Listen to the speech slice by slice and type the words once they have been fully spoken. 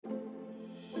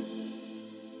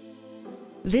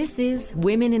This is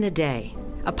Women in a Day,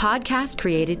 a podcast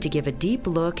created to give a deep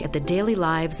look at the daily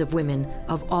lives of women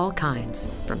of all kinds,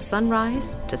 from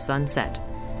sunrise to sunset,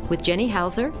 with Jenny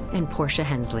Hauser and Portia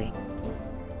Hensley.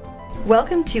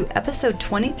 Welcome to episode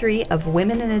 23 of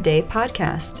Women in a Day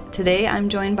podcast. Today I'm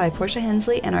joined by Portia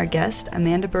Hensley and our guest,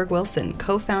 Amanda Berg-Wilson,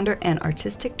 co-founder and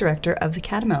artistic director of the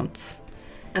Catamounts.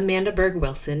 Amanda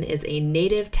Berg-Wilson is a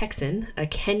native Texan, a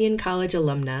Kenyon College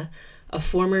alumna, a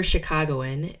former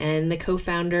Chicagoan, and the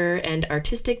co-founder and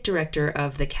artistic director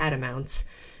of the Catamounts.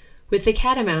 With the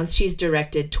Catamounts, she's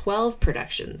directed 12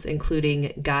 productions,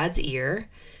 including God's Ear,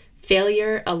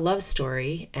 Failure, A Love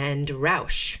Story, and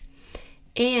Rausch.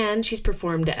 And she's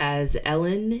performed as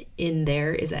Ellen in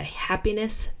There Is a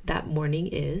Happiness That Morning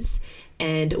Is,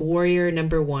 and Warrior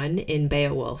Number 1 in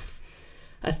Beowulf,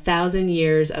 1,000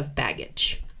 Years of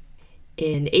Baggage.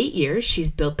 In 8 years,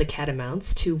 she's built the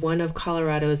Catamounts to one of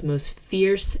Colorado's most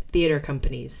fierce theater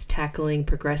companies, tackling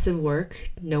progressive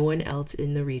work no one else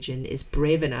in the region is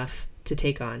brave enough to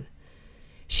take on.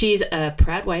 She's a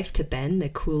proud wife to Ben, the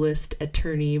coolest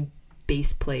attorney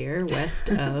bass player west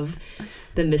of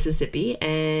the Mississippi,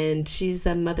 and she's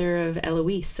the mother of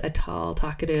Eloise, a tall,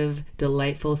 talkative,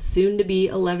 delightful, soon-to-be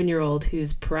 11-year-old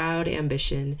whose proud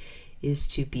ambition is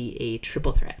to be a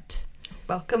triple threat.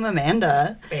 Welcome,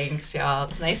 Amanda. Thanks, y'all.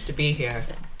 It's nice to be here.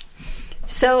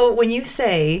 So when you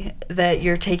say that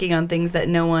you're taking on things that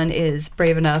no one is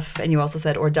brave enough, and you also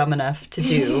said or dumb enough to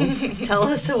do, tell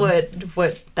us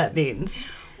what that means.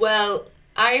 Well,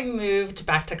 I moved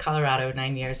back to Colorado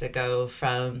 9 years ago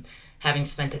from having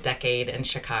spent a decade in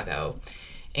Chicago.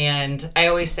 And I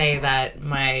always say that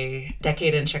my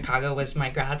decade in Chicago was my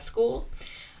grad school,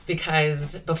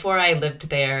 because before I lived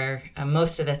there,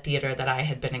 most of the theater that I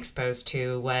had been exposed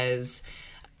to was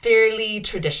fairly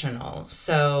traditional.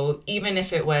 So even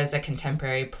if it was a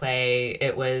contemporary play,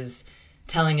 it was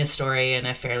telling a story in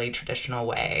a fairly traditional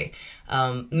way,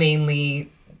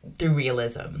 mainly through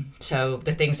realism. So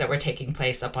the things that were taking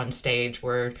place up on stage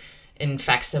were in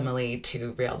facsimile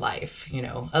to real life,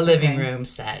 a living room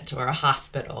set or a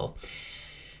hospital.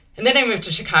 And then I moved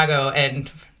to Chicago,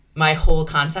 and my whole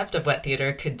concept of what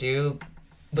theater could do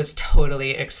was totally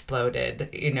exploded.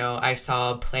 I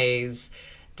saw plays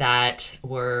that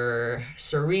were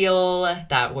surreal,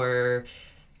 that were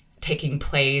taking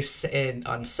place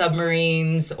on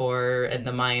submarines or in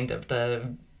the mind of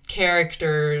the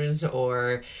characters,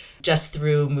 or just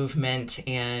through movement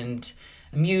and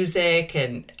music.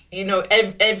 And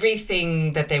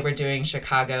everything that they were doing in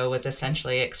Chicago was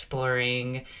essentially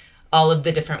exploring all of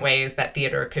the different ways that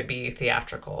theater could be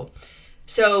theatrical.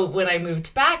 So when I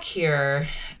moved back here,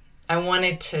 I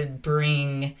wanted to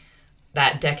bring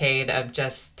that decade of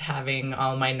just having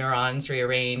all my neurons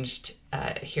rearranged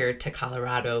here to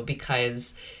Colorado,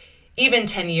 because even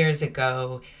 10 years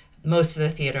ago, most of the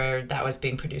theater that was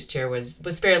being produced here was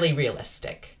fairly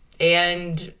realistic.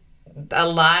 And a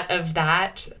lot of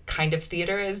that kind of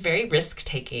theater is very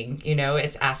risk-taking.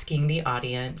 It's asking the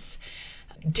audience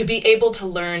to be able to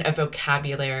learn a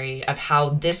vocabulary of how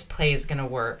this play is going to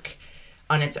work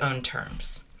on its own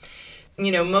terms.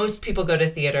 Most people go to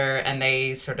theater and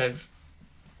they sort of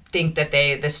think that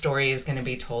the story is going to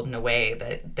be told in a way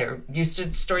that they're used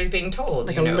to stories being told.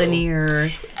 Like a linear,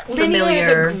 familiar.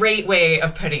 Linear is a great way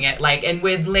of putting it, and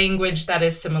with language that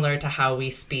is similar to how we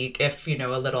speak, if, a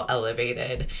little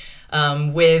elevated,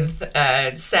 with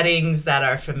settings that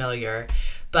are familiar.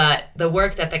 But the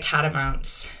work that the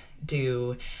Catamounts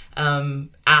do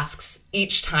asks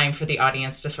each time for the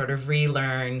audience to sort of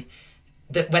relearn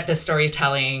what the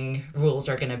storytelling rules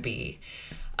are going to be.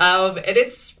 And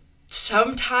it's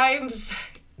sometimes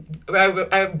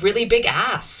a really big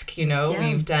ask.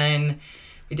 Yeah.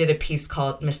 We did a piece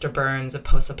called Mr. Burns, a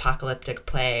post-apocalyptic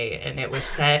play, and it was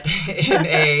set in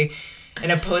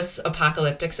a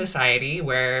post-apocalyptic society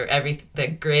where the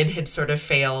grid had sort of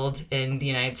failed in the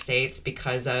United States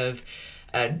because of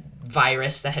a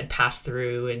virus that had passed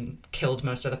through and killed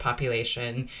most of the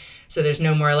population. So there's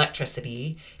no more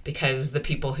electricity because the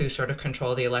people who sort of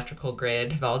control the electrical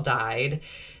grid have all died.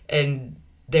 And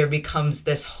there becomes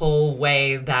this whole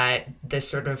way that the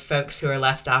sort of folks who are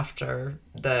left after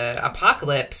the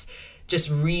apocalypse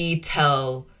just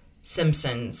retell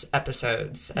Simpsons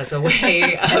episodes as a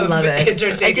way of I love it.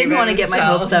 entertaining I didn't want to get my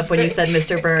hopes up when you themselves.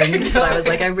 said Mr. Burns, but I was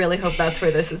like, I really hope that's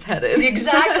where this is headed.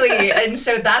 Exactly. And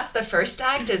so that's the first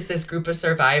act, is this group of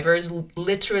survivors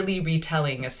literally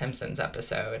retelling a Simpsons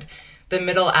episode. The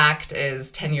middle act is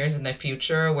 10 years in the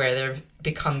future, where they've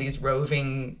become these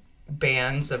roving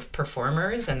bands of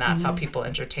performers, and that's how people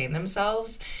entertain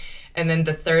themselves. And then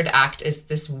the third act is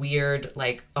this weird,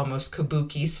 like almost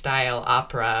kabuki style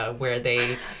opera where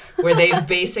they've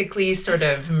basically sort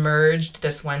of merged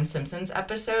this one Simpsons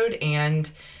episode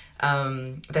and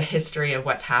the history of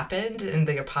what's happened in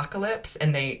the apocalypse,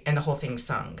 and the whole thing's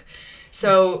sung.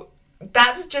 So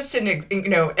that's just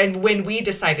and when we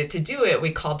decided to do it,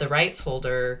 we called the rights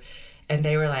holder, and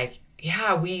they were like,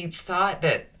 yeah, we thought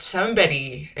that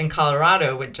somebody in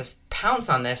Colorado would just pounce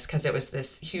on this because it was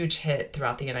this huge hit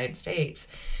throughout the United States.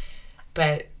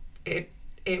 But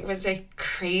it was a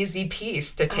crazy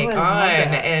piece to take on.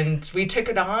 And we took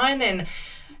it on. And,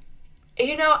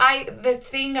 the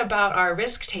thing about our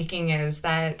risk taking is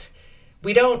that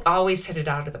we don't always hit it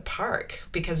out of the park,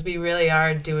 because we really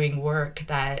are doing work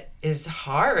that is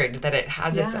hard, that it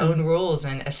has its own rules.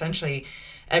 And essentially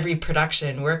every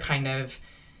production, we're kind of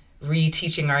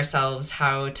reteaching ourselves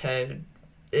how to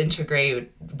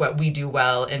integrate what we do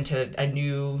well into a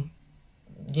new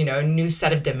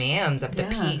set of demands of the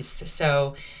piece.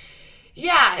 So,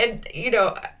 and,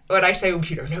 when I say,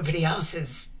 nobody else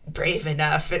is brave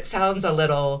enough, it sounds a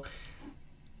little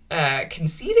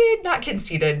conceited, not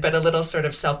conceited, but a little sort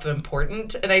of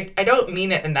self-important. And I don't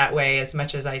mean it in that way as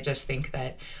much as I just think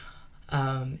that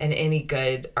in any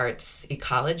good arts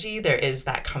ecology, there is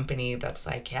that company that's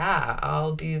like,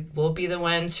 we'll be the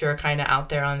ones who are kind of out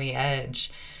there on the edge.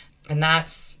 And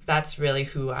that's really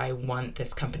who I want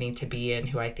this company to be, and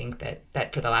who I think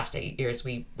that for the last 8 years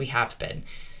we have been.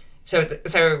 So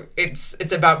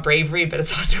it's about bravery, but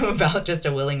it's also about just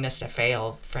a willingness to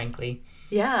fail, frankly.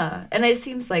 Yeah. And it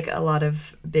seems like a lot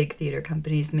of big theater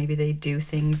companies, maybe they do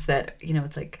things that,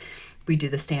 it's like, we do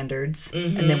the standards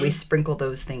and then we sprinkle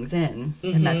those things in,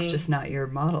 and that's just not your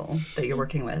model that you're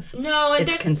working with. No, and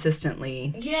it's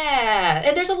consistently. Yeah,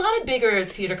 and there's a lot of bigger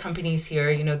theater companies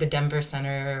here, the Denver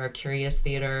Center or Curious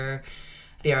Theater,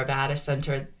 the Arvada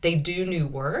Center. They do new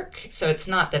work, so it's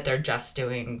not that they're just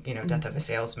doing, Death of a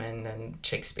Salesman and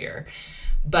Shakespeare,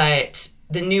 but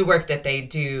the new work that they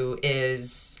do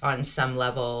is on some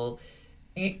level,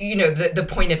 the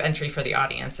point of entry for the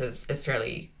audience is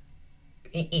fairly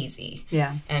easy.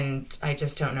 Yeah. And I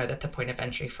just don't know that the point of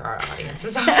entry for our audience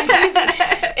is always easy.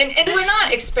 And we're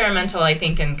not experimental, I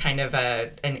think, in kind of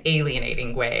an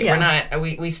alienating way. Yeah. We're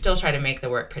not, we still try to make the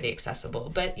work pretty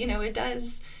accessible, but it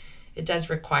does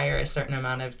require a certain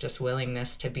amount of just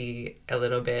willingness to be a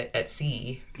little bit at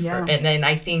sea. Yeah. And then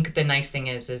I think the nice thing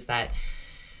is that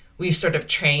we've sort of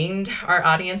trained our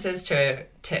audiences to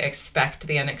expect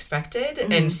the unexpected.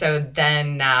 Mm-hmm. And so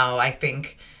then now I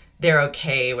think they're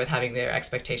okay with having their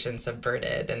expectations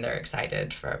subverted, and they're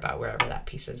excited about wherever that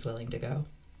piece is willing to go.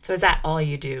 So is that all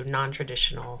you do,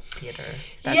 non-traditional theater?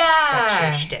 That's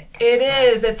your shtick. It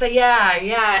is. It's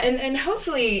and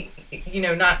hopefully,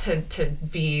 not to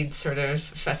be sort of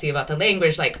fussy about the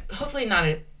language, like hopefully not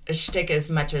a shtick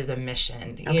as much as a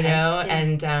mission, Yeah.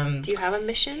 And do you have a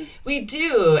mission? We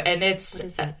do, and it's what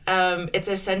is it? It's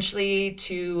essentially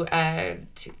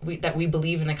that we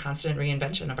believe in the constant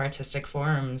reinvention of artistic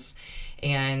forms,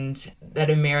 and that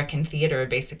American theater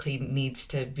basically needs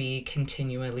to be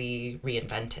continually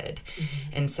reinvented. Mm-hmm.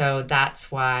 And so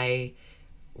that's why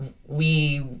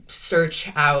we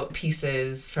search out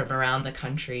pieces from around the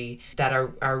country that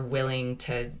are willing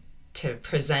to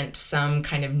present some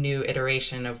kind of new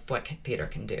iteration of what theater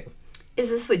can do. Is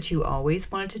this what you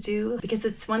always wanted to do? Because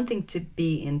it's one thing to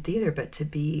be in theater, but to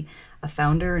be a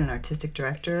founder and an artistic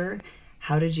director,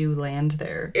 how did you land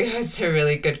there? It's a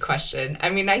really good question.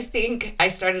 I mean, I think I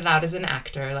started out as an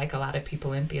actor, like a lot of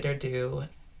people in theater do.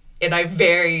 And I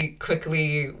very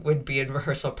quickly would be in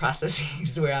rehearsal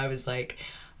processes where I was like,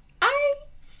 I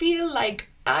feel like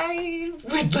I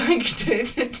would like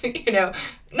to,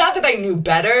 not that I knew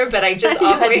better, but I just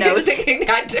always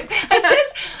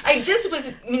I just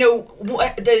was,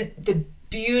 what the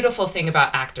beautiful thing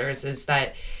about actors is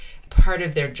that part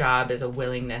of their job is a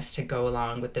willingness to go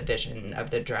along with the vision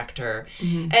of the director.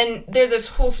 Mm-hmm. And there's this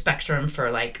whole spectrum for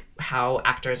like how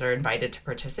actors are invited to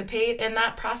participate in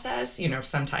that process.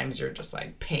 Sometimes you're just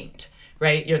like paint,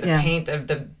 right? You're the paint of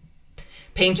the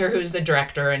painter who's the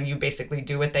director, and you basically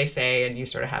do what they say and you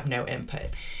sort of have no input.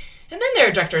 And then there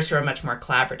are directors who are much more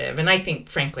collaborative, and I think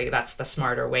frankly that's the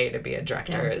smarter way to be a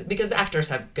director, because actors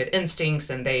have good instincts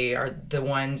and they are the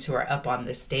ones who are up on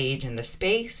the stage in the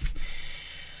space.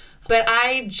 But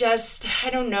I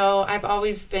don't know, I've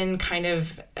always been kind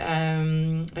of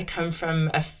I come from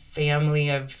a family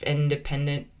of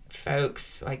independent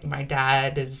folks. Like my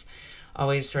dad is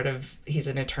always he's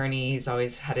an attorney, he's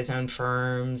always had his own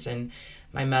firms, and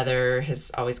my mother has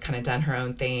always kind of done her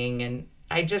own thing. And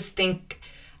I just think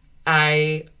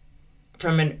I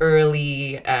from an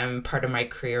early part of my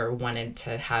career, wanted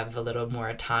to have a little more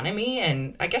autonomy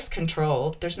and I guess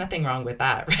control. There's nothing wrong with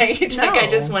that, right? No. Like I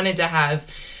just wanted to have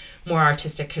more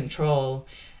artistic control.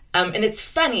 And it's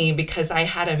funny because I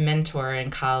had a mentor in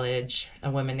college,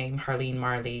 a woman named Harleen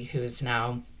Marley, who is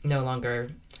now no longer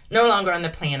on the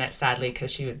planet, sadly,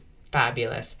 because she was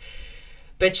fabulous.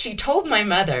 But she told my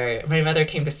mother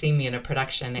came to see me in a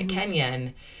production at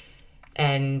Kenyon,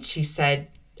 and she said,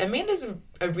 Amanda's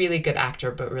a really good actor,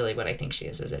 but really what I think she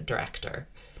is a director.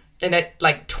 And at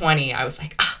like 20, I was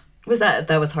like,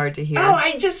 that was hard to hear? Oh,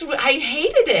 I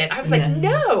hated it. I was like,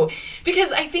 no,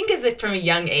 because I think from a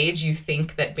young age, you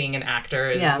think that being an actor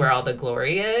is where all the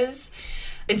glory is.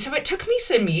 And so it took me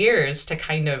some years to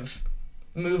kind of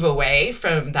move away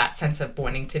from that sense of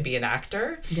wanting to be an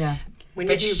actor. Yeah. When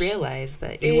did you realize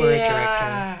that you were a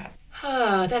director?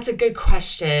 Oh, that's a good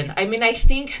question. I mean, I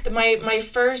think my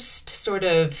first sort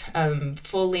of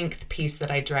full-length piece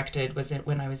that I directed was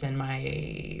when I was in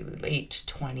my late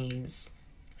 20s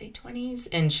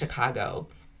in Chicago.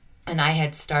 And I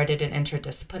had started an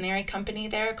interdisciplinary company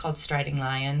there called Striding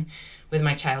Lion with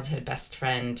my childhood best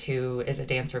friend, who is a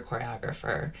dancer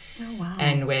choreographer. Oh, wow.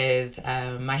 And with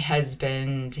my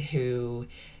husband, who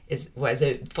was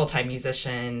a full-time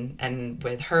musician, and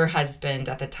with her husband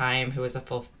at the time, who was a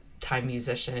full-time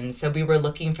musician. So we were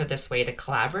looking for this way to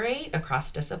collaborate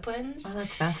across disciplines. Oh,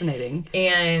 that's fascinating.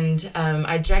 And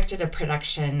I directed a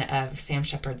production of Sam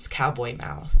Shepard's Cowboy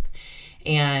Mouth.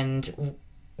 And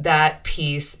that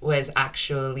piece was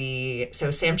actually,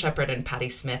 so Sam Shepard and Patti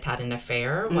Smith had an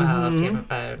affair while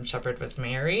Sam Shepard was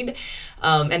married.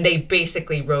 And they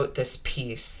basically wrote this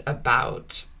piece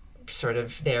about sort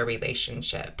of their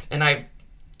relationship. And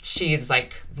she's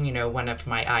like, one of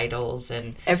my idols.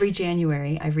 And every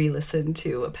January I re-listen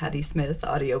to a Patti Smith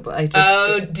audiobook.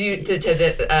 To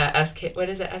the Us Kids, what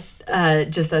is it?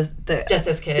 Just Us Kids.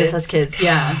 Just Us Kids. God,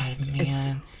 yeah.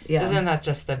 Man. Yeah. Isn't that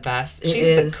just the best? She's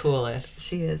the coolest.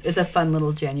 She is. It's a fun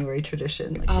little January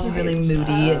tradition. Like really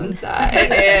moody and that.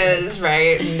 It is,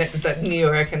 right? The New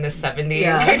York in the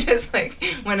 70s are just like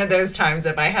one of those times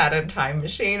if I had a time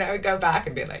machine, I would go back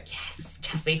and be like, yes,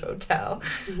 Chelsea Hotel.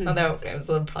 Although it was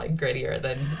a little probably grittier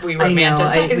than we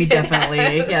romanticized. We definitely,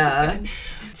 yeah.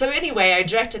 So anyway, I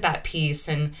directed that piece,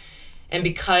 and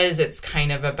because it's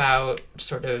kind of about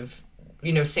sort of,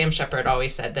 Sam Shepard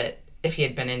always said that if he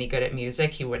had been any good at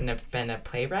music, he wouldn't have been a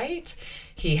playwright.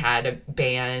 He had a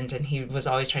band, and he was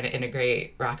always trying to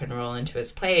integrate rock and roll into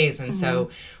his plays. And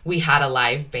so we had a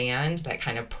live band that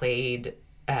kind of played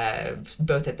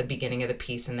both at the beginning of the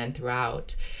piece and then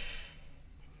throughout.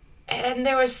 And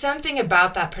there was something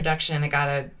about that production. I got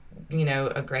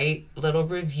a great little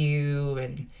review,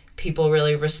 and people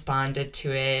really responded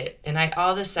to it. And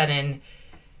all of a sudden,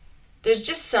 there's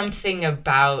just something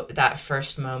about that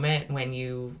first moment when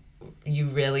you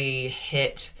really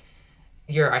hit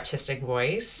your artistic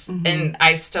voice. And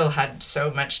I still had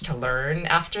so much to learn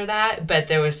after that, but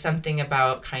there was something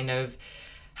about kind of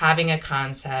having a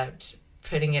concept,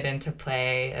 putting it into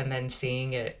play, and then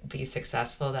seeing it be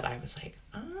successful that I was like,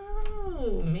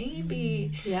 oh,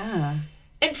 maybe. Yeah.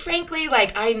 And frankly,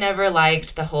 like, I never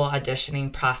liked the whole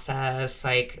auditioning process,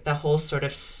 like the whole sort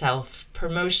of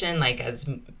self-promotion, like as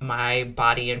my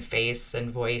body and face and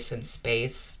voice and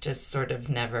space just sort of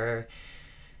never,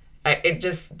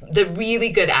 the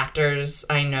really good actors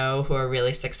I know who are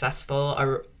really successful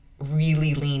are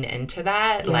really lean into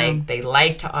that. Yeah. Like, they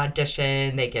like to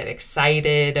audition, they get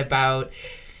excited about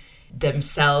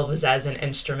themselves as an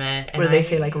instrument. What do they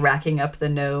say, like racking up the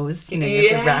nose? You have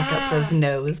to rack up those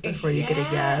no's before you get a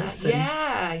yes. And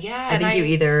I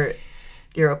think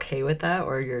you're okay with that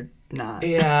or you're not.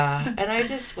 Yeah, and I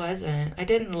just wasn't. I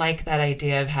didn't like that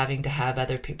idea of having to have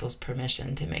other people's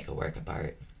permission to make a work of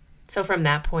art. So from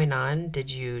that point on, did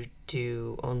you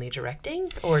do only directing,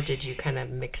 or did you kind of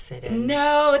mix it in?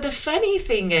 No, the funny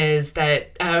thing is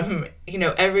that,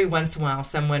 every once in a while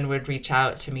someone would reach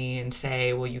out to me and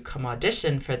say, will you come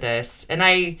audition for this? And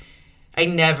I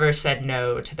never said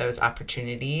no to those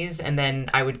opportunities, and then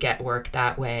I would get work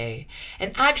that way.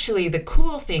 And actually, the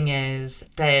cool thing is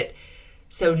that,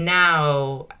 so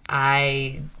now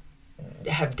I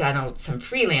have done some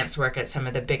freelance work at some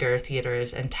of the bigger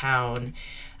theaters in town,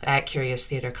 at Curious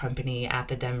Theater Company, at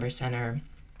the Denver Center.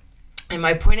 And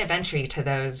my point of entry to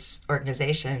those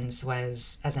organizations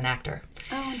was as an actor.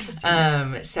 Oh,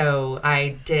 interesting. So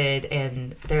I did,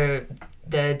 and the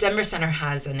Denver Center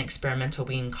has an experimental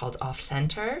wing called Off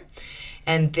Center,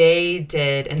 and they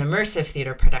did an immersive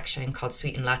theater production called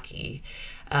Sweet and Lucky.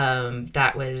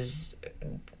 That was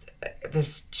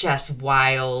this just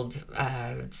wild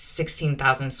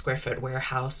 16,000 square foot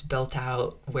warehouse built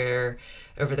out where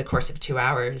over the course of 2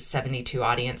 hours, 72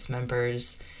 audience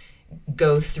members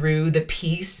go through the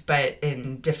piece, but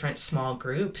in different small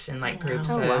groups, and like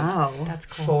groups of That's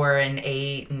cool. 4 and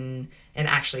 8, and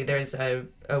actually there's a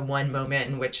one moment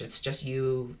in which it's just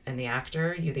you and the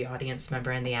actor, you the audience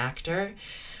member and the actor.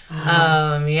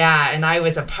 And I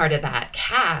was a part of that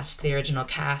cast, the original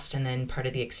cast, and then part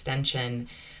of the extension.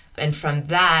 And from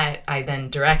that, I then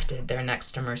directed their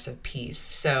next immersive piece.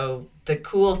 So the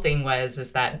cool thing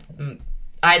is that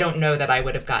I don't know that I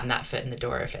would have gotten that foot in the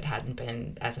door if it hadn't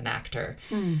been as an actor.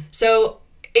 So,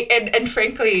 and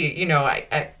frankly, you know,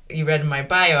 you read in my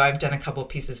bio, I've done a couple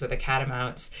pieces with the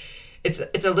Catamounts.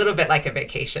 It's a little bit like a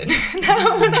vacation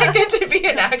now when I get to be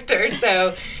an actor.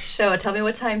 So tell me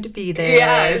what time to be there.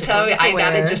 Yeah, tell me. I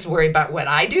gotta just worry about what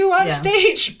I do on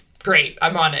stage. Great,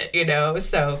 I'm on it. You know.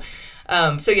 So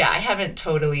yeah, I haven't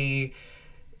totally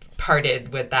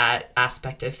parted with that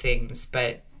aspect of things,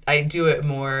 but I do it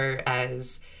more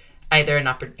as either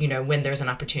when there's an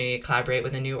opportunity to collaborate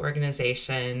with a new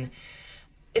organization.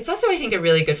 It's also, I think, a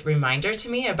really good reminder to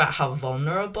me about how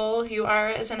vulnerable you are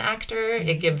as an actor.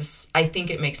 I think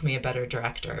it makes me a better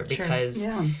director because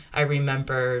I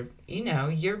remember, you know,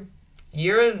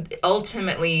 you're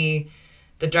ultimately,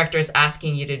 the director is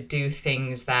asking you to do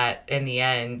things that in the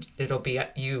end, it'll be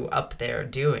you up there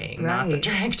doing, not the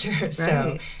director. Right.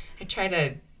 So I try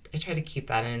to keep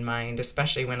that in mind,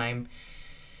 especially when I'm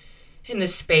in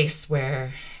this space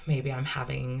where maybe I'm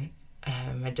having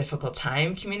a difficult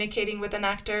time communicating with an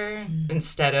actor,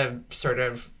 instead of sort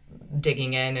of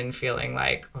digging in and feeling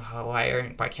like, oh,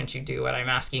 why can't you do what I'm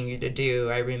asking you to do?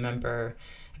 I remember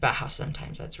about how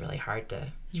sometimes that's really hard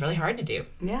to do.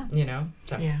 Yeah. You know?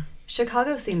 So. Yeah.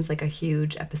 Chicago seems like a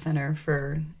huge epicenter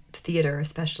for theater,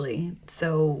 especially.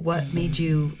 So what made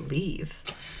you leave?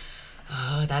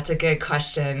 Oh, that's a good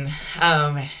question.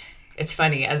 It's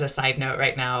funny, as a side note,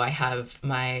 right now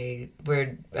the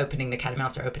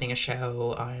Catamounts are opening a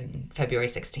show on February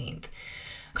 16th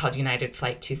called United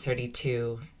Flight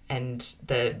 232. And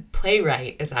the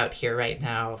playwright is out here right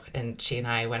now. And she and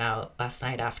I went out last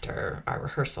night after our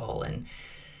rehearsal, and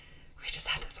we just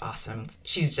had this awesome,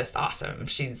 she's just awesome.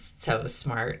 She's so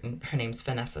smart, and her name's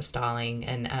Vanessa Stalling.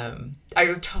 And I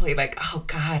was totally like, oh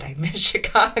God, I miss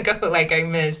Chicago. Like, I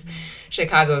miss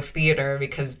Chicago theater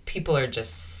because people are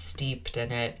just steeped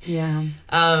in it. Yeah.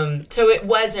 So it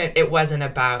wasn't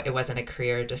a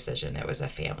career decision. It was a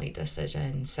family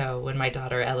decision. So when my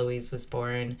daughter Eloise was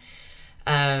born,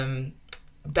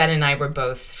 Ben and I were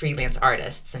both freelance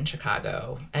artists in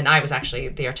Chicago, and I was actually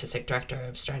the artistic director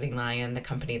of Striding Lion, the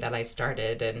company that I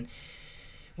started, and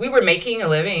we were making a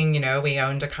living. You know, we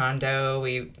owned a condo,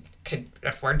 we could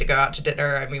afford to go out to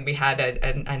dinner. I mean, we had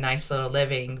a nice little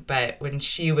living, but when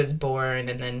she was born,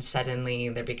 and then suddenly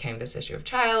there became this issue of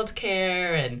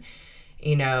childcare, and,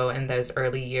 you know, in those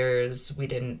early years, we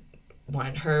didn't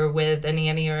want her with a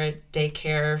nanny or a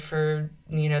daycare for,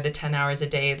 you know, the 10 hours a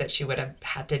day that she would have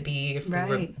had to be if we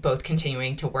were both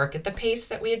continuing to work at the pace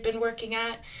that we had been working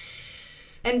at.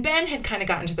 And Ben had kind of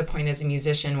gotten to the point as a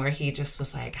musician where he just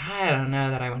was like, I don't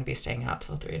know that I want to be staying out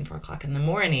till 3 and 4 o'clock in the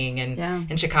morning.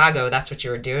 And in Chicago, that's what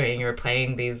you were doing. You were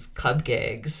playing these club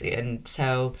gigs. And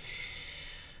so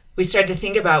we started to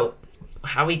think about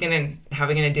how are we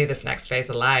gonna do this next phase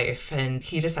of life. And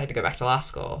he decided to go back to law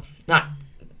school.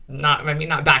 Not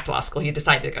back to law school. He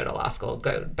decided to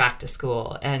go back to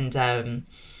school. And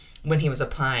when he was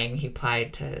applying, he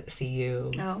applied to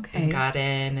CU and got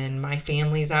in. And my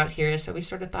family's out here, so we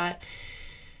sort of thought,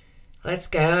 let's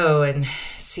go and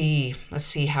see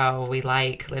how we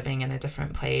like living in a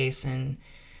different place. And,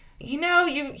 you know,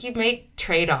 you make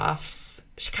trade-offs.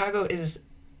 Chicago is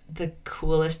the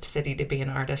coolest city to be an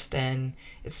artist in.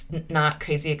 It's not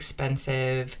crazy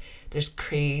expensive. There's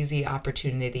crazy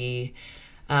opportunity.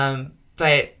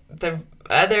 But the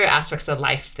other aspects of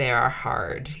life there are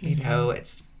hard. You know,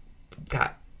 it's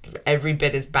got every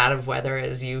bit as bad of weather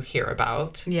as you hear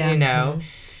about. You know,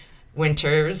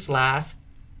 winters last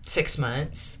 6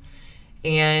 months,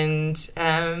 and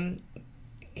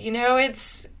you know,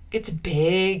 it's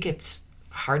big. It's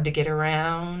hard to get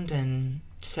around, and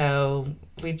so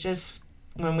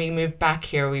when we moved back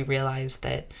here, we realized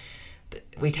that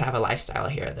we could have a lifestyle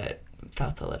here that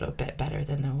felt a little bit better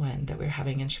than the one that we were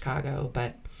having in Chicago,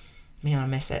 but man, I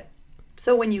miss it.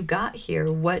 So when you got here,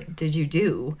 what did you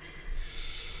do?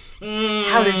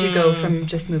 How did you go from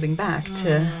just moving back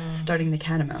to starting the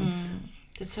Catamounts?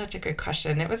 It's such a good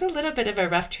question. It was a little bit of a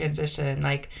rough transition.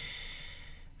 Like,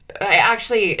 I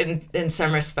actually, in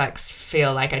some respects,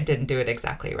 feel like I didn't do it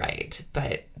exactly right.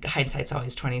 But hindsight's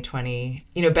always 20/20.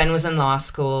 You know, Ben was in law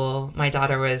school. My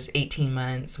daughter was 18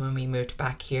 months when we moved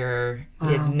back here. Wow.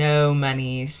 We had no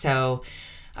money. So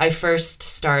I first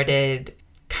started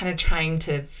kind of trying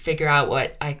to figure out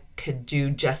what I could do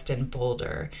just in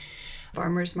Boulder.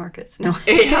 Farmers markets. No.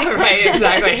 Yeah, right,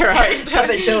 exactly, right. Have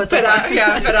a show at the put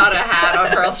on a hat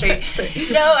on Pearl Street.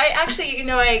 No, I actually, you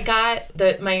know, I got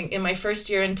in my first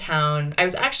year in town, I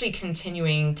was actually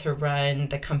continuing to run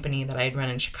the company that I'd run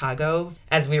in Chicago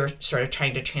as we were sort of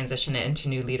trying to transition it into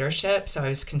new leadership. So I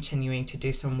was continuing to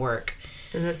do some work.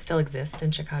 Does it still exist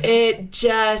in Chicago? It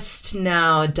just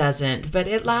now doesn't, but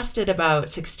it lasted about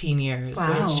 16 years,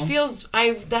 Wow. which feels,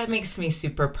 that makes me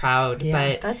super proud. Yeah.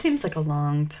 But That seems like a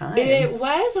long time. it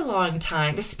was a long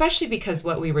time, especially because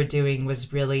what we were doing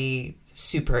was really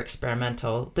super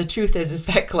experimental. The truth is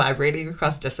that collaborating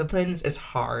across disciplines is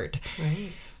hard.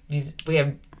 Right. We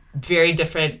have very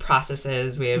different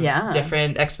processes. We have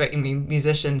different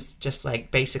musicians just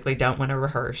like basically don't want to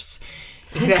rehearse.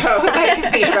 You know,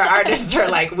 like theater artists are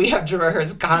like, we have to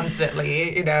rehearse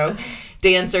constantly, you know.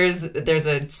 Dancers, there's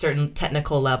a certain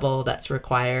technical level that's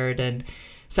required, and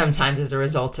sometimes as a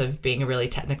result of being a really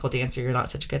technical dancer, you're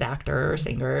not such a good actor or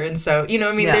singer. And so, you know,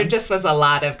 I mean, there just was a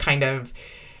lot of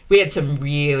we had some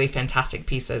really fantastic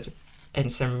pieces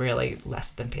and some really less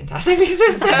than fantastic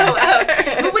pieces,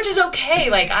 but which is okay.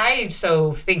 Like, I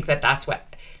so think that's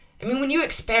what, I mean, when you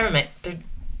experiment,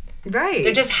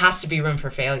 there just has to be room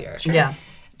for failure. Yeah.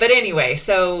 But anyway,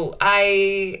 so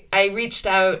I reached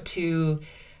out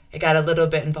I got a little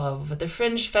bit involved with the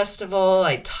Fringe Festival.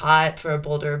 I taught for a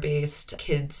Boulder-based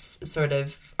kids sort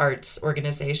of arts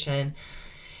organization.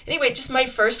 Anyway, just my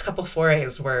first couple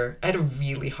forays I had a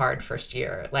really hard first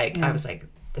year. Like, I was like,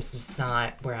 this is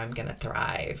not where I'm going to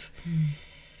thrive.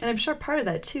 And I'm sure part of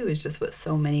that, too, is just what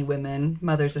so many women,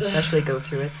 mothers especially, go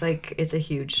through. It's like, it's a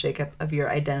huge shakeup of your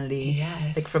identity,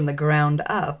 Yes. like from the ground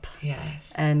up.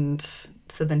 Yes. And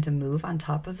so then to move on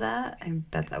top of that, I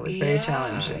bet that was very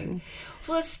challenging.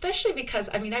 Well, especially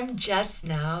because, I mean, I'm just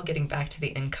now getting back to the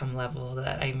income level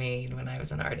that I made when I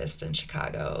was an artist in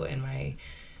Chicago in my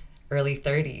early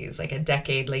 30s. Like a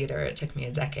decade later, it took me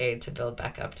a decade to build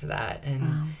back up to that. And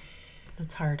Wow.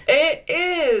 That's hard. it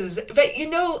is. But, you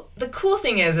know, the cool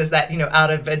thing is that, you know, out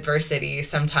of adversity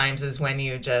sometimes is when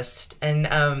you just, and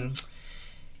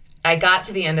I got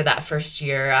to the end of that first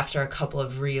year after a couple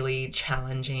of really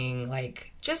challenging,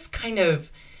 like, just kind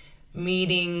of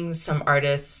meeting some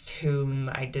artists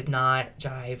whom I did not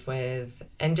jive with,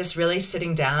 and just really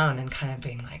sitting down and kind of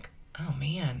being like, oh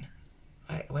man,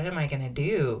 what am I going to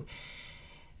do?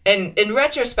 And in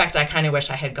retrospect, I kind of wish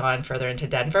I had gone further into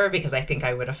Denver, because I think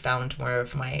I would have found more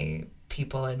of my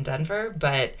people in Denver.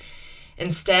 But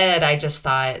instead, I just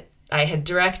thought, I had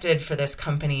directed for this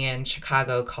company in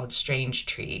Chicago called Strange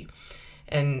Tree.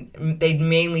 And they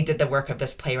mainly did the work of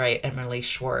this playwright, Emily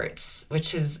Schwartz,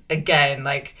 which is, again,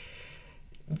 like,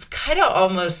 kind of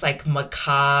almost like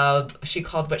macabre. She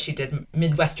called what she did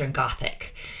Midwestern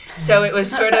Gothic. So it was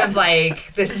sort of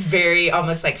like this very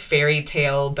almost like fairy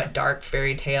tale, but dark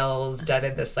fairy tales done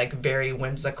in this like very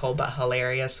whimsical but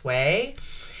hilarious way.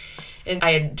 And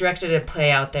I had directed a play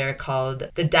out there called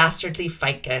The Dastardly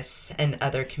Ficus and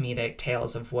Other Comedic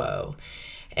Tales of Woe.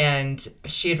 And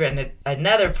she had written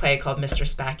another play called Mr.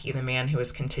 Spacky, the Man Who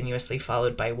Was Continuously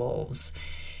Followed by Wolves.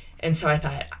 And so I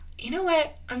thought, you know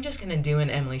what? I'm just going to do an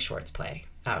Emily Schwartz play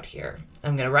out here.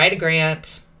 I'm going to write a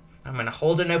grant. I'm going to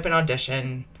hold an open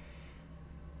audition.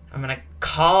 I'm going to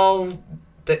call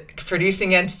the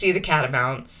producing entity the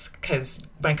Catamounts, because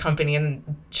my company in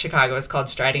Chicago is called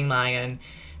Striding Lion.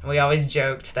 And we always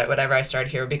joked that whatever I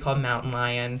started here would be called Mountain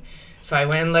Lion. So I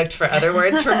went and looked for other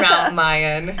words for Mountain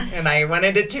Lion, and I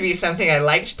wanted it to be something I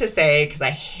liked to say, because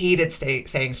I hated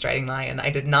saying Striding Lion. I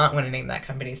did not want to name that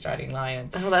company Striding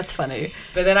Lion. Oh, that's funny.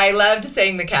 But then I loved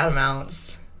saying the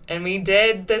Catamounts, and we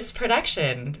did this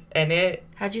production, and it...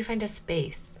 How'd you find a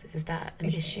space? Is that an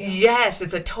issue? Yes,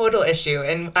 it's a total issue,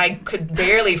 and I could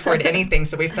barely afford anything,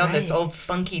 so we found this Right. old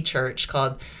funky church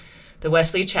called the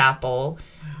Wesley Chapel,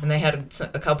 and they had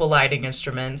a couple lighting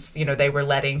instruments. You know, they were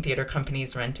letting theater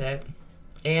companies rent it,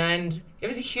 and it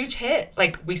was a huge hit.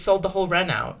 Like, we sold the whole run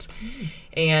out,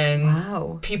 and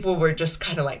Wow. people were just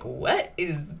kind of like, what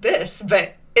is this?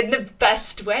 But in the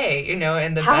best way, you know,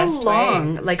 in the How best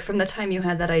long, way. like from the time you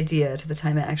had that idea to the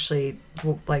time it actually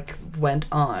like went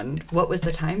on, what was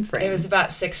the time frame? It was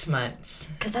about 6 months.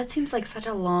 Because that seems like such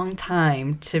a long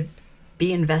time to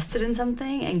be invested in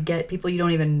something and get people you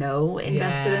don't even know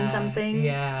invested in something.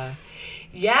 Yeah.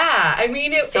 Yeah, I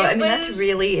mean, it that's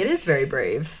really, it is very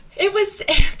brave. It was,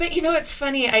 but it's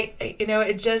funny. I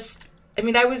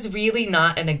was really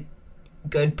not in a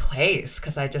good place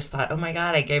because I just thought, oh my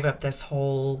God, I gave up this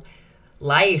whole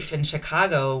life in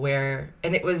Chicago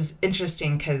and it was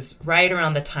interesting because right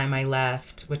around the time I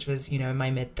left, which was, in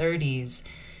my mid-30s,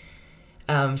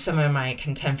 some of my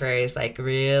contemporaries like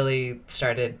really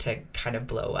started to kind of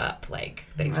blow up. Like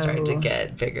they started to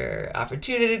get bigger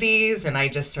opportunities, and I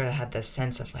just sort of had this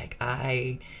sense of like,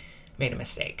 I made a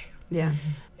mistake. Yeah.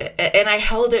 And I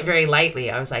held it very lightly.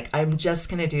 I was like, I'm just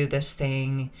going to do this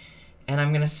thing and I'm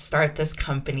going to start this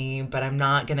company, but I'm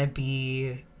not going to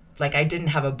be like, I didn't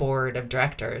have a board of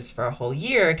directors for a whole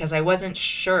year because I wasn't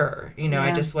sure,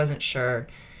 I just wasn't sure.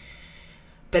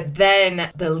 But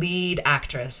then the lead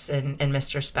actress in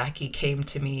Mr. Specky came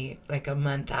to me like a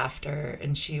month after,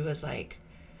 and she was like,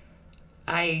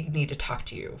 I need to talk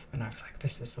to you. And I was like,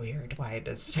 this is weird.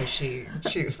 So she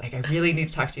was like, I really need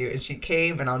to talk to you. And she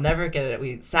came, and I'll never get it.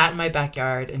 We sat in my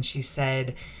backyard, and she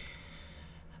said,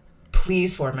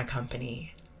 please form a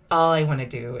company. All I want to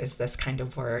do is this kind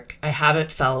of work. I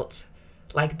haven't felt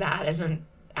like that as an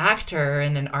actor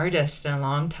and an artist in a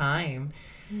long time.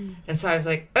 And so I was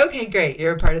like, okay, great,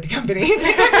 you're a part of the company.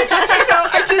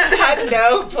 I just had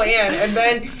no plan. And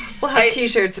then we'll have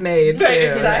T-shirts made too.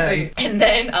 Exactly. And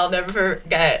then I'll never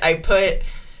forget, I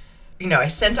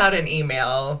sent out an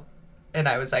email, and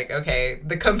I was like, okay,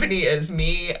 the company is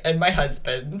me and my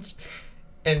husband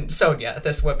and Sonia,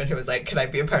 this woman who was like, can I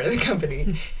be a part of the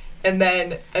company? And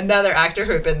then another actor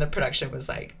who had been in the production was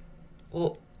like,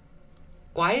 well,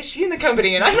 why is she in the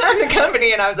company and I'm not in the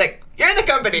company? And I was like, you're in the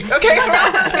company. Okay.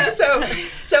 So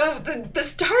the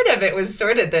start of it was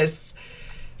sort of this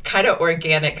kind of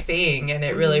organic thing. And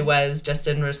it really was just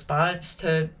in response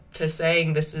to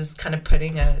saying, this is kind of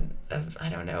putting a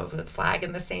flag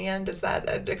in the sand. Is that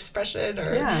an expression?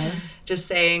 Or just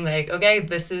saying like, okay,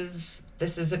 this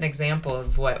is an example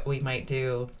of what we might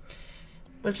do.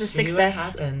 Was the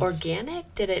success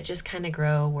organic? Did it just kind of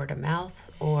grow word of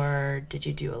mouth, or did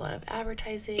you do a lot of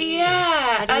advertising?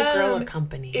 Yeah. How do you grow a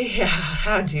company? Yeah,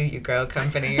 how do you grow a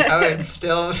company? I'm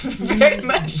still very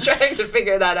much trying to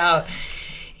figure that out.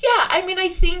 Yeah, I mean, I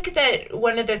think that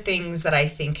one of the things that I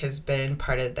think has been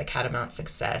part of the Catamount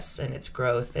success and its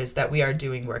growth is that we are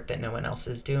doing work that no one else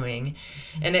is doing.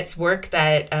 And it's work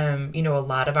that, a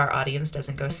lot of our audience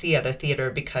doesn't go see other theater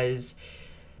because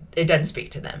it doesn't speak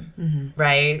to them,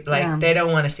 right? Like, they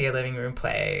don't want to see a living room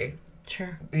play.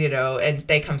 Sure. And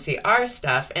they come see our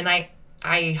stuff. And I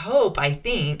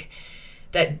think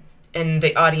that in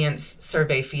the audience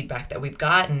survey feedback that we've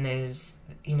gotten is,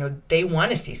 they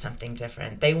want to see something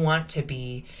different. They want to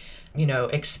be,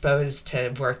 exposed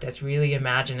to work that's really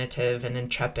imaginative and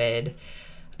intrepid.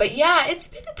 But yeah, it's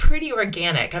been pretty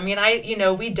organic. I mean,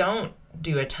 we don't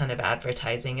do a ton of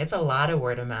advertising. It's a lot of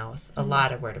word of mouth.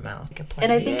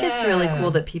 And I think it's really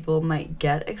cool that people might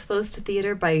get exposed to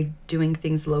theater by doing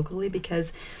things locally,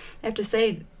 because I have to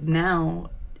say now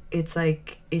it's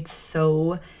like it's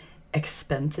so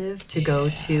expensive to go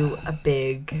to a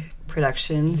big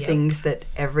production, things that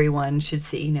everyone should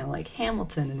see, like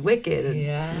Hamilton and Wicked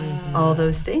and all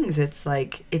those things. It's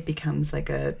like it becomes like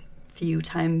a few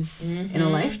times in a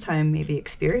lifetime maybe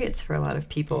experience for a lot of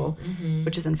people,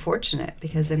 which is unfortunate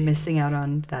because they're missing out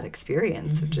on that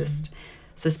experience of just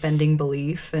suspending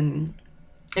belief and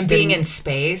being in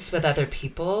space with other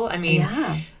people. I mean,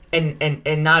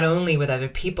 and not only with other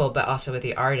people but also with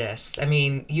the artists. I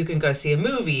mean, you can go see a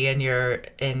movie and you're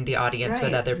in the audience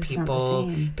with other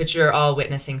people, but you're all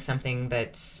witnessing something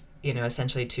that's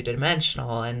essentially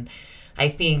two-dimensional. And I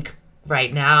think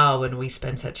right now when we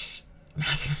spend such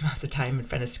massive amounts of time in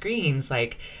front of screens,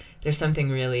 like there's something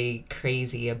really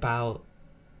crazy about,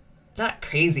 not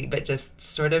crazy, but just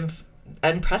sort of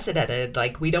unprecedented.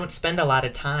 Like we don't spend a lot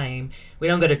of time. We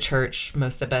don't go to church,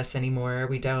 most of us anymore.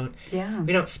 We don't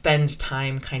spend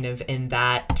time kind of in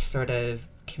that sort of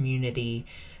community.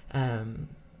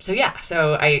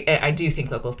 So I do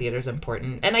think local theater is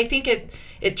important. And I think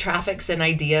it traffics in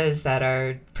ideas that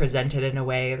are presented in a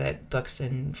way that books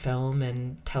and film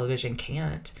and television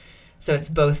can't. So it's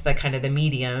both the kind of the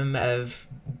medium of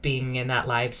being in that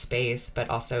live space, but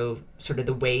also sort of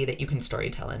the way that you can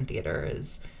storytell in theater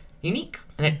is unique,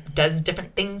 and it does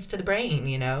different things to the brain,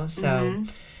 So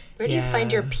where do you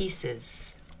find your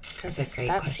pieces? That's a great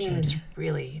question. That seems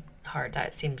really hard.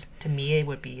 That seems to me it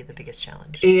would be the biggest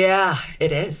challenge. Yeah,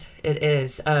 it is.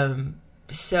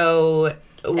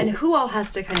 And who all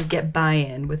has to kind of get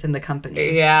buy-in within the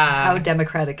company? Yeah. How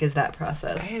democratic is that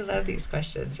process? I love these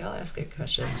questions. Y'all ask good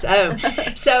questions.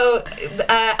 So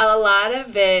a lot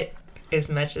of it, as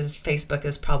much as Facebook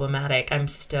is problematic, I'm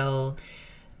still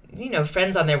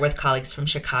friends on there with colleagues from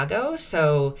Chicago.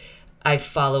 So I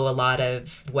follow a lot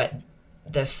of what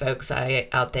the folks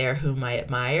out there whom I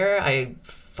admire. I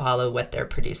follow what they're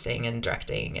producing and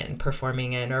directing and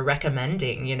performing in or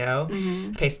recommending,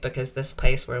 Facebook is this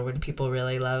place where when people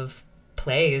really love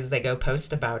plays, they go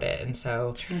post about it. And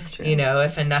so,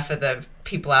 if enough of the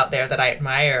people out there that I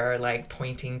admire are like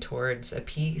pointing towards a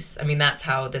piece, that's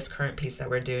how this current piece that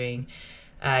we're doing,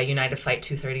 United Flight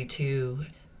 232,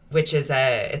 which is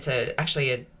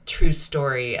actually a true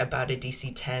story about a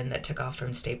DC-10 that took off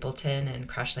from Stapleton and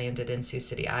crash landed in Sioux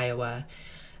City, Iowa.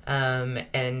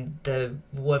 And the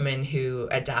woman who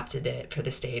adapted it for the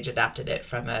stage adapted it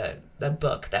from a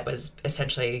book that was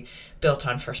essentially built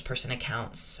on first-person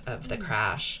accounts of the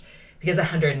crash, because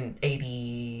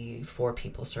 184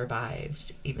 people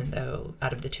survived, even though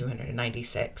out of the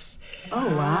 296.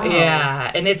 Oh, wow.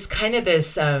 Yeah, and it's kind of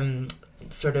this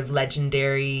sort of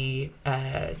legendary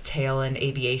tale in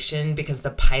aviation, because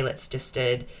the pilots just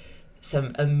did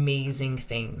some amazing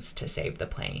things to save the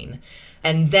plane.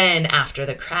 And then after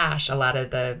the crash, a lot of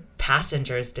the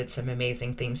passengers did some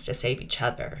amazing things to save each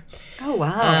other. Oh,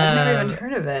 wow. I've never even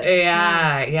heard of it.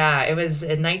 Yeah. It was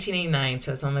in 1989,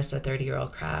 so it's almost a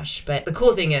 30-year-old crash. But the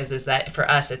cool thing is that for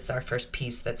us, it's our first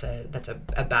piece that's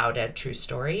about a true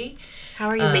story. How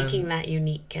are you making that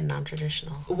unique and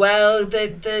non-traditional? Well,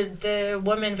 the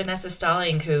woman, Vanessa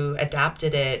Stalling, who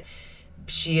adapted it,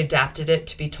 she adapted it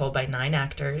to be told by 9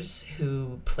 actors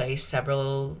who play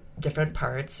several different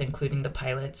parts, including the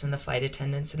pilots and the flight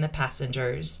attendants and the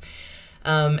passengers.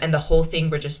 And the whole thing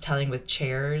we're just telling with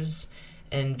chairs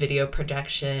and video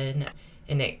projection.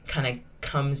 And it kind of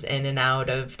comes in and out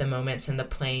of the moments in the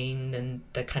plane and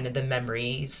the kind of the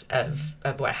memories of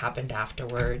what happened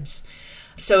afterwards.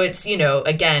 So it's,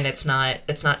 again, it's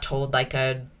not told like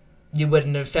you would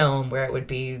in a film where it would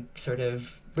be sort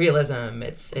of realism.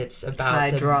 It's about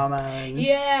high drama.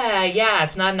 Yeah.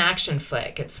 It's not an action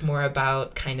flick. It's more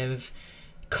about kind of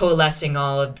coalescing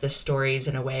all of the stories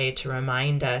in a way to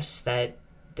remind us that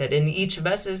in each of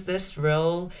us is this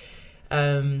real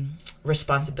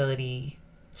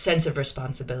sense of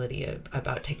responsibility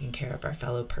about taking care of our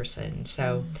fellow person.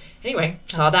 So anyway,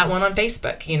 saw that one on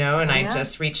Facebook, and I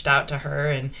just reached out to her,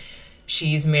 and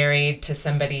she's married to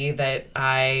somebody that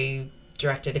I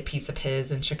directed a piece of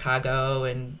his in Chicago,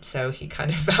 and so he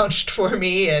kind of vouched for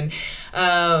me. And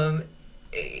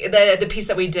the piece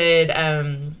that we did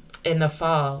in the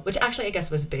fall, which actually I guess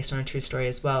was based on a true story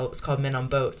as well, it was called Men on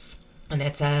Boats, and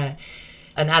it's an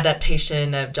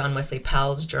adaptation of John Wesley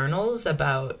Powell's journals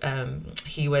about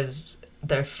he was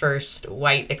the first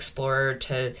white explorer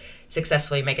to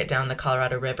successfully make it down the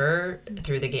Colorado River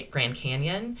through the Grand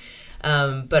Canyon.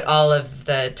 But all of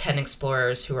the 10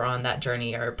 explorers who were on that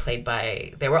journey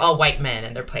they were all white men,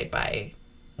 and they're played by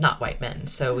not white men.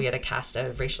 So we had a cast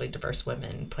of racially diverse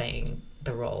women playing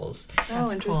the roles.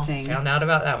 That's interesting. Cool. Found out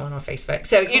about that one on Facebook.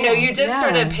 So, you just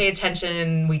sort of pay attention,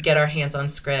 and we get our hands on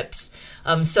scripts.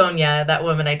 Sonia, that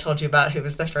woman I told you about, who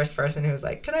was the first person who was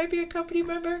like, can I be a company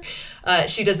member?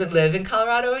 She doesn't live in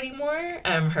Colorado anymore.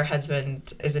 Her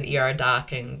husband is an ER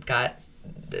doc and got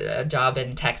a job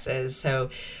in Texas.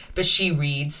 But she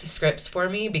reads scripts for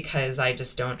me because I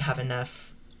just don't have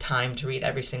enough time to read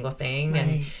every single thing. Right.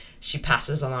 And she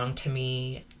passes along to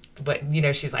me what,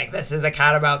 she's like, this is a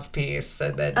Catamounts piece.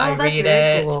 And then I read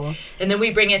it. Cool. And then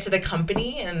we bring it to the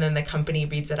company, and then the company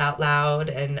reads it out loud.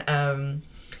 And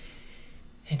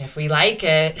if we like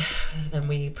it, then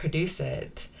we produce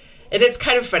it. And it's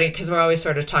kind of funny because we're always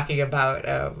sort of talking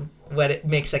about what it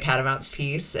makes a Catamounts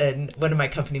piece. And one of my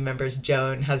company members,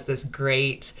 Joan, has this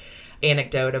great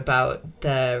anecdote about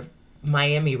the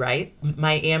Miami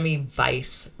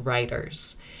Vice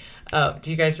writers.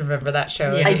 Do you guys remember that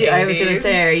show? Yeah, I do. I was going to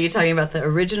say, are you talking about the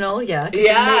original? Yeah.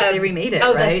 They remade it,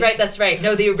 right? That's right.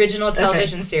 No, the original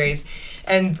television series.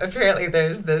 And apparently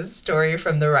there's this story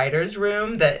from the writer's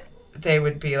room that they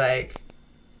would be like,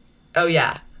 oh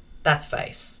yeah, that's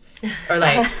Vice. Or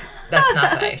like, that's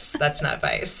not Vice. That's not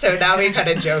Vice. So now we kind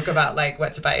of joke about like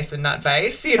what's Vice and not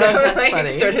Vice, like funny.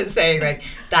 Sort of saying like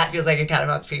that feels like a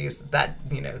Catamounts piece. That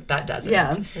that doesn't.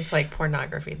 Yeah, it's like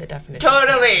pornography. The definition.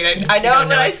 Totally, and I know it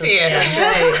when I see it. That's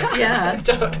right. Yeah,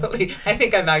 totally. I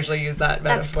think I've actually used that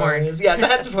metaphor. That's porn. Yeah,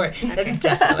 that's porn. That's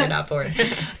definitely not porn.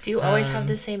 Do you always have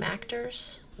the same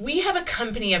actors? We have a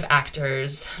company of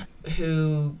actors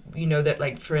who, that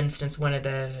like, for instance, one of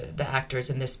the actors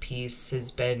in this piece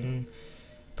has been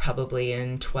probably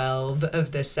in 12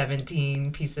 of the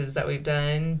 17 pieces that we've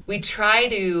done. We try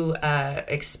to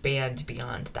expand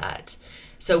beyond that.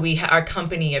 So our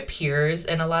company appears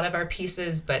in a lot of our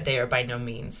pieces, but they are by no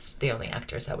means the only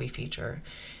actors that we feature.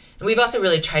 we've also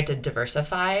really tried to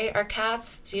diversify our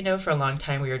casts. For a long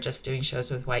time we were just doing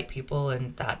shows with white people,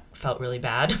 and that felt really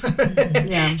bad.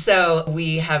 Yeah. So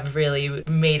we have really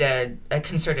made a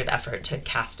concerted effort to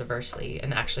cast diversely.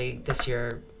 And actually this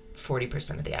year,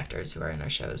 40% of the actors who are in our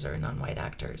shows are non-white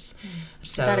actors.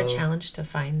 So, is that a challenge to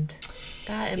find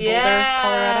that in Boulder,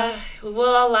 Colorado?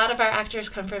 Well, a lot of our actors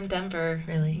come from Denver.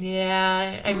 Really?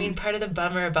 Yeah. I mean, part of the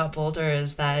bummer about Boulder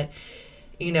is that,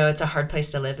 it's a hard place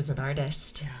to live as an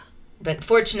artist. Yeah. But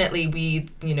fortunately, we,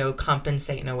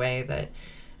 compensate in a way that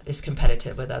is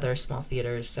competitive with other small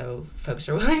theaters. So folks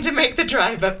are willing to make the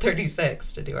drive up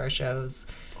 36 to do our shows.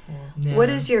 Cool. Yeah. What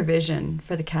is your vision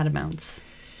for the Catamounts?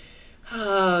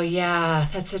 Oh, yeah,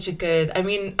 that's such a good... I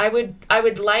mean, I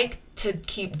would like to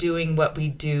keep doing what we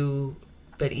do,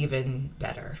 but even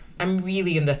better. I'm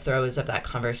really in the throes of that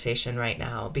conversation right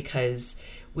now because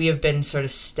we have been sort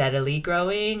of steadily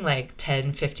growing, like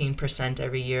 10, 15%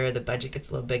 every year. The budget gets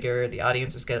a little bigger. The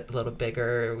audiences get a little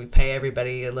bigger. We pay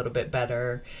everybody a little bit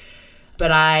better.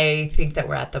 But I think that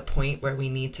we're at the point where we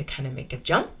need to kind of make a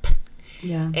jump.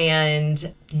 Yeah.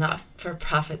 And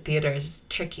not-for-profit theater is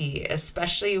tricky,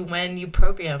 especially when you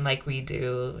program like we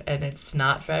do, and it's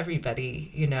not for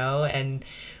everybody, and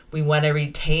we want to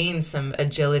retain some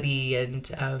agility and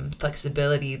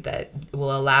flexibility that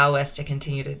will allow us to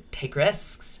continue to take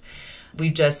risks.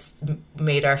 We've just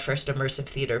made our first immersive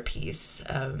theater piece,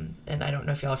 and I don't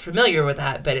know if y'all are familiar with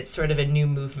that, but it's sort of a new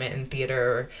movement in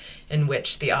theater in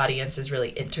which the audience is really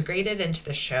integrated into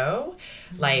the show.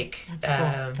 Like,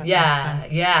 That's cool.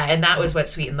 yeah, and that was what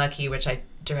Sweet and Lucky, which I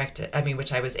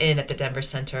was in at the Denver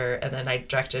Center, and then I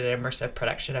directed an immersive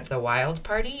production of The Wild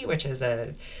Party, which is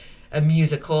a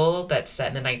musical that's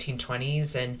set in the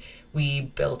 1920s, and we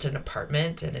built an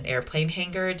apartment and an airplane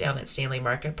hangar down at Stanley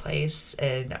Marketplace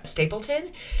in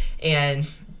Stapleton, and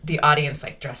the audience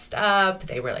dressed up.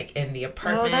 They were in the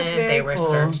apartment. that's very they were cool.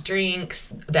 served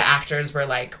drinks. The actors were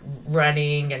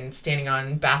running and standing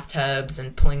on bathtubs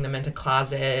and pulling them into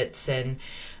closets, and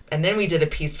then we did a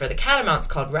piece for the Catamounts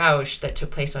called Rausch that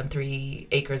took place on 3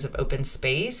 acres of open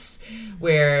space,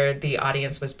 where the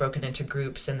audience was broken into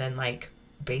groups and then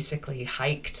basically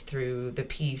hiked through the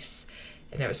piece.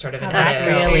 And it was sort of That's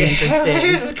really interesting.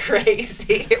 It was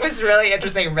crazy. It was really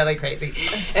interesting, really crazy.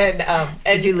 And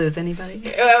Did you lose anybody?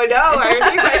 Oh no!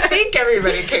 I think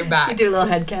everybody came back. You do a little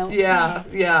head count.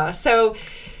 Yeah. So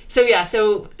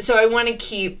I want to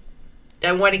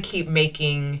keep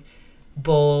making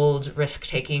bold,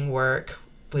 risk-taking work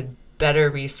with better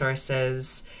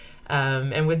resources.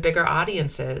 And with bigger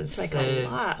audiences. It's a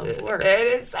lot of work. It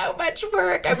is so much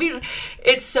work. I mean,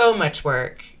 it's so much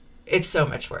work. It's so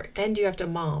much work. And you have to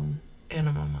mom. And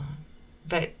I'm a mom.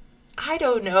 But I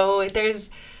don't know.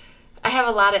 I have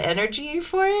a lot of energy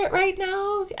for it right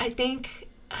now.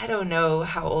 I don't know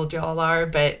how old y'all are,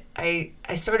 but I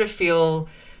sort of feel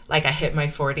like I hit my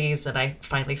 40s and I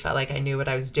finally felt like I knew what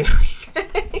I was doing.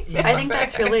 I think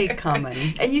that's really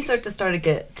common. And you start to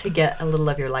get a little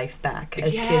of your life back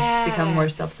as kids become more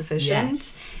self-sufficient.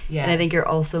 Yes. And I think you're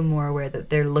also more aware that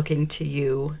they're looking to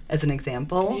you as an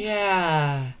example.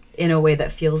 Yeah. In a way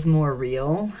that feels more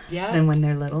real than when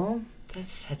they're little.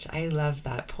 I love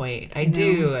that point. I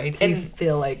do. You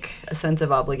feel like a sense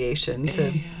of obligation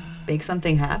to make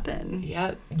something happen.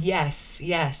 Yep. Yes.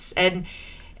 And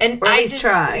or at least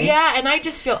try. Yeah, and I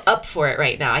just feel up for it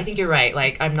right now. I think you're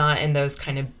right. I'm not in those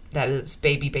those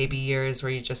baby years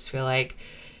where you just feel like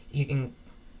you can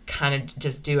kind of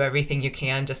just do everything you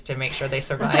can just to make sure they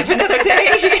survive another day,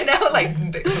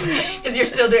 because you're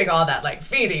still doing all that,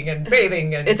 feeding and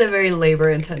bathing. And it's a very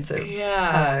labor-intensive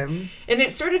time. And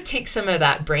it sort of takes some of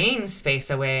that brain space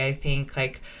away, I think.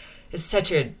 It's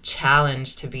such a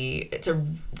challenge it's a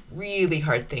really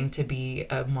hard thing to be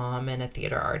a mom and a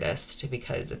theater artist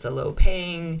because it's a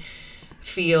low-paying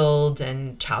field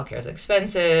and childcare is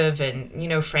expensive.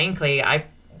 And, frankly,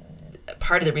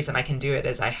 part of the reason I can do it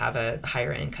is I have a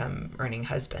higher income earning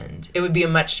husband. It would be a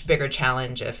much bigger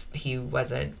challenge if he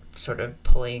wasn't sort of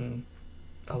pulling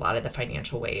a lot of the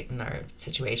financial weight in our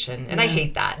situation. And I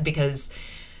hate that because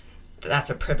that's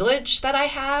a privilege that I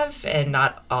have, and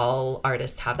not all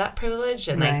artists have that privilege.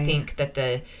 And I think that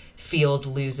the field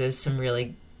loses some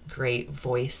really great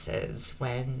voices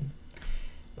when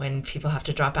people have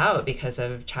to drop out because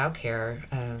of childcare.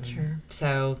 Sure.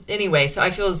 So anyway, I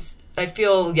feel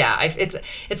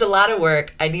it's a lot of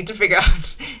work. I need to figure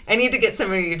out. I need to get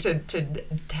somebody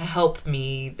to help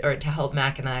me or to help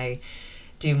Mac and I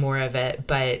do more of it.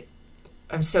 But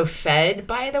I'm so fed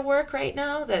by the work right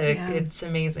now that it's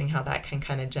amazing how that can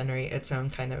kind of generate its own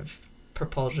kind of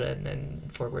propulsion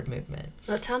and forward movement.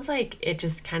 Well, it sounds like it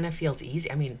just kind of feels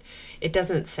easy. I mean, it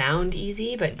doesn't sound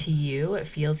easy, but to you, it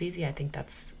feels easy. I think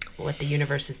that's what the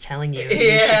universe is telling you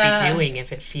you should be doing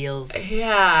if it feels...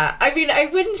 Yeah. I mean, I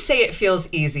wouldn't say it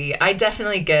feels easy. I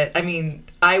definitely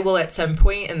I will at some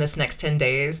point in this next 10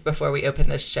 days before we open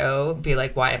this show be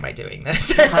like, why am I doing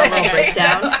this?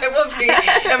 Breakdown. I will be,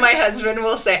 and my husband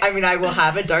will say, I will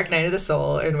have a dark night of the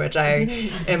soul in which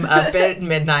I am up at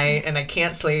midnight and I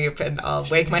can't sleep, and I'll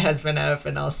wake my husband up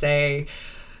and I'll say,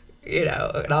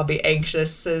 and I'll be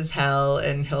anxious as hell,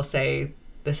 and he'll say,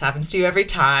 this happens to you every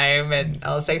time, and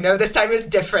I'll say, no, this time is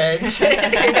different.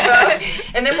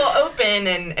 And then we'll open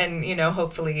and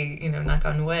hopefully, knock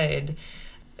on wood,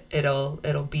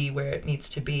 it'll be where it needs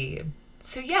to be.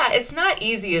 So yeah, it's not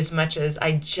easy as much as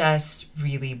I just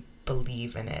really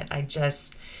believe in it. I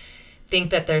just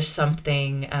think that there's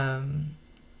something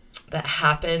that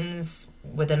happens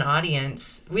with an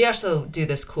audience. We also do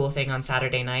this cool thing on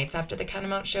Saturday nights after the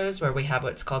Catamount shows where we have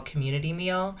what's called community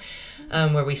meal,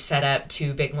 where we set up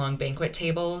 2 big long banquet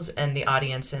tables and the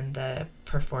audience and the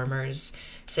performers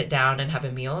sit down and have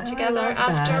a meal together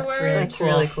afterwards. That's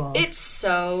really cool. It's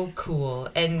so cool.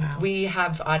 And we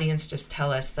have audience just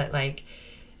tell us that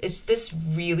it's this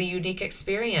really unique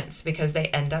experience because they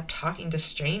end up talking to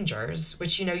strangers,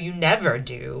 which, you never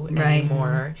do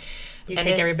anymore. You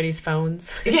take everybody's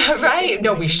phones. Yeah, right.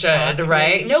 No, we should,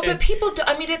 right? No, but people do.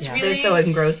 It's really... They're so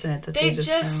engrossed in it that they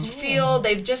just feel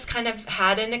they've just kind of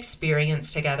had an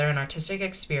experience together, an artistic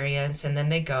experience, and then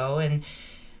they go and,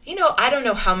 I don't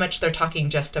know how much they're talking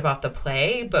just about the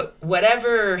play, but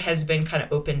whatever has been kind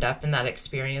of opened up in that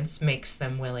experience makes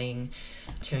them willing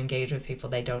to engage with people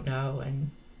they don't know,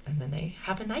 and then they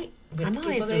have a night with I'm people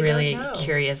always they really don't know.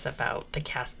 Curious about the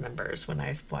cast members when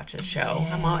I watch a show.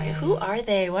 Yeah. I'm always, who are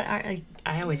they? What are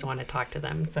I always want to talk to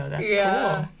them, so that's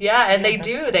cool. Yeah, and they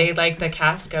do. Cool. They the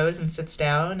cast goes and sits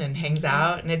down and hangs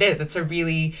out, and it's a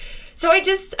really... So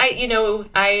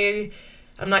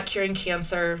I'm not curing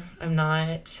cancer. I'm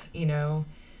not,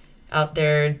 out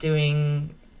there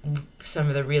doing some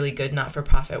of the really good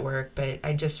not-for-profit work, but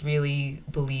I just really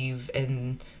believe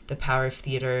in the power of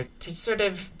theater to sort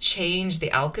of change the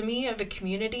alchemy of a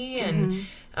community. And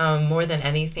more than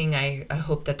anything, I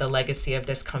hope that the legacy of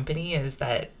this company is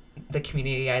that the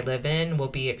community I live in will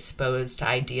be exposed to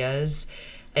ideas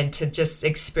and to just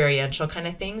experiential kind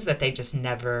of things that they just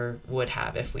never would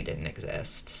have if we didn't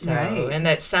exist. So, and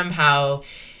that somehow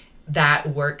that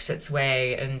works its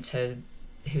way into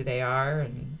who they are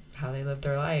and how they live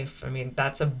their life.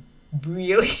 That's a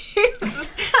really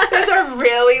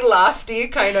lofty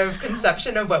kind of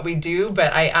conception of what we do,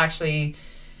 but I actually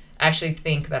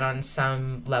think that on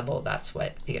some level that's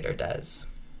what theater does.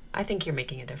 I think you're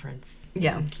making a difference.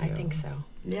 Yeah. I think so.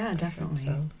 Yeah, definitely.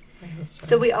 I hope so.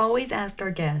 So we always ask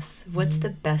our guests, what's the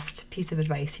best piece of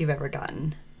advice you've ever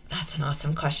gotten? That's an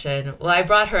awesome question. Well, I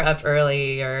brought her up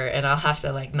earlier, and I'll have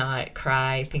to not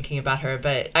cry thinking about her,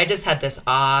 but I just had this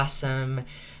awesome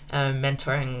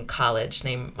mentor in college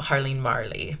named Harleen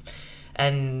Marley,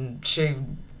 and she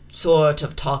sort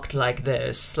of talked like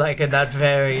this, in that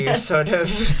very sort of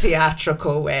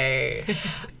theatrical way.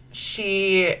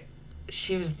 She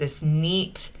was this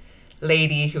neat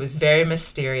lady who was very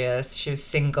mysterious. She was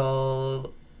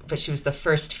single, but she was the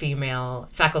first female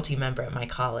faculty member at my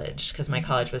college, because my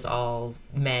college was all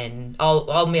men,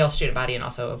 all male student body, and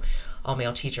also all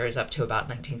male teachers up to about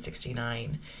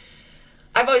 1969.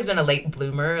 I've always been a late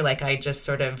bloomer. I just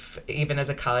sort of, even as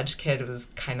a college kid,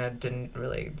 didn't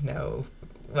really know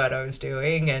what I was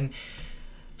doing.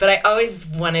 But I always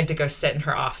wanted to go sit in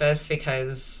her office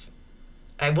because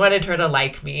I wanted her to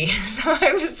like me. So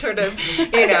I was sort of,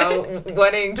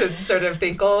 wanting to sort of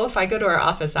think, if I go to her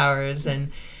office hours.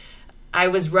 And I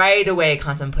was right away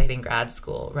contemplating grad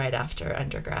school right after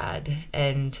undergrad.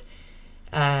 And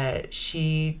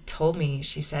she told me,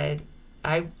 she said,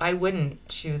 I wouldn't.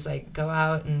 She was like, go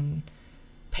out and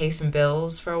pay some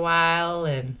bills for a while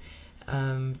and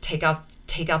take out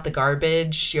the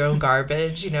garbage, your own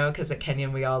garbage, because at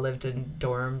Kenyon we all lived in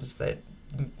dorms that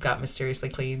got mysteriously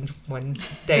cleaned one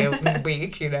day a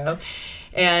week,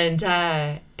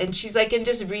 and she's like, and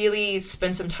just really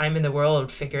spend some time in the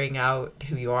world figuring out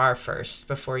who you are first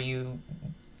before you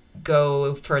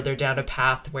go further down a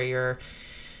path where you're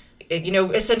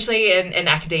essentially in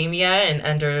academia and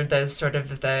under the sort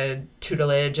of the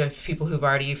tutelage of people who've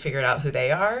already figured out who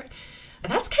they are.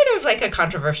 And that's kind of a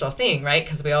controversial thing, right?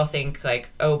 Because we all think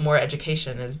more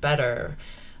education is better.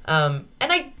 And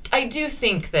I do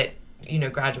think that,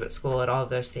 graduate school and all of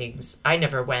those things, I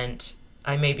never went.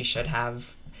 I maybe should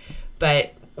have.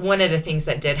 But one of the things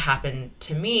that did happen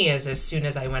to me is as soon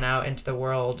as I went out into the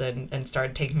world and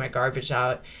started taking my garbage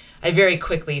out, I very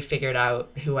quickly figured out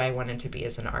who I wanted to be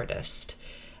as an artist.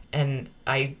 And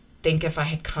I think if I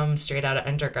had come straight out of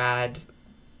undergrad,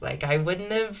 like I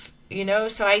wouldn't have,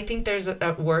 so I think there's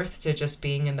a worth to just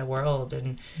being in the world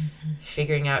and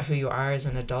figuring out who you are as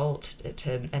an adult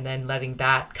and then letting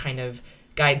that kind of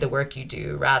guide the work you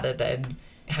do rather than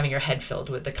having your head filled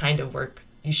with the kind of work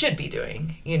you should be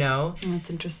doing,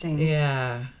 That's interesting.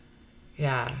 Yeah.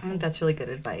 I think that's really good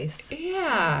advice.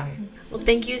 Yeah. Well,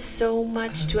 thank you so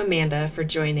much to Amanda for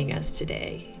joining us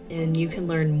today. And you can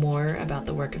learn more about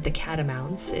the work of the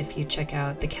Catamounts if you check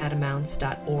out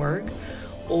thecatamounts.org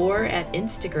or at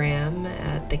Instagram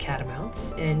at the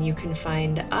Catamounts. And you can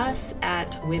find us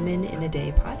at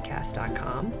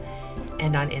womeninadaypodcast.com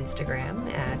and on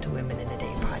Instagram at Women in a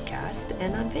Day Podcast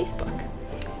and on Facebook.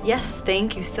 Yes,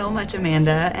 thank you so much,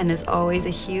 Amanda. And as always,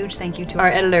 a huge thank you to our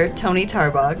editor, Tony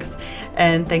Tarbox.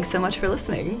 And thanks so much for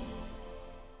listening.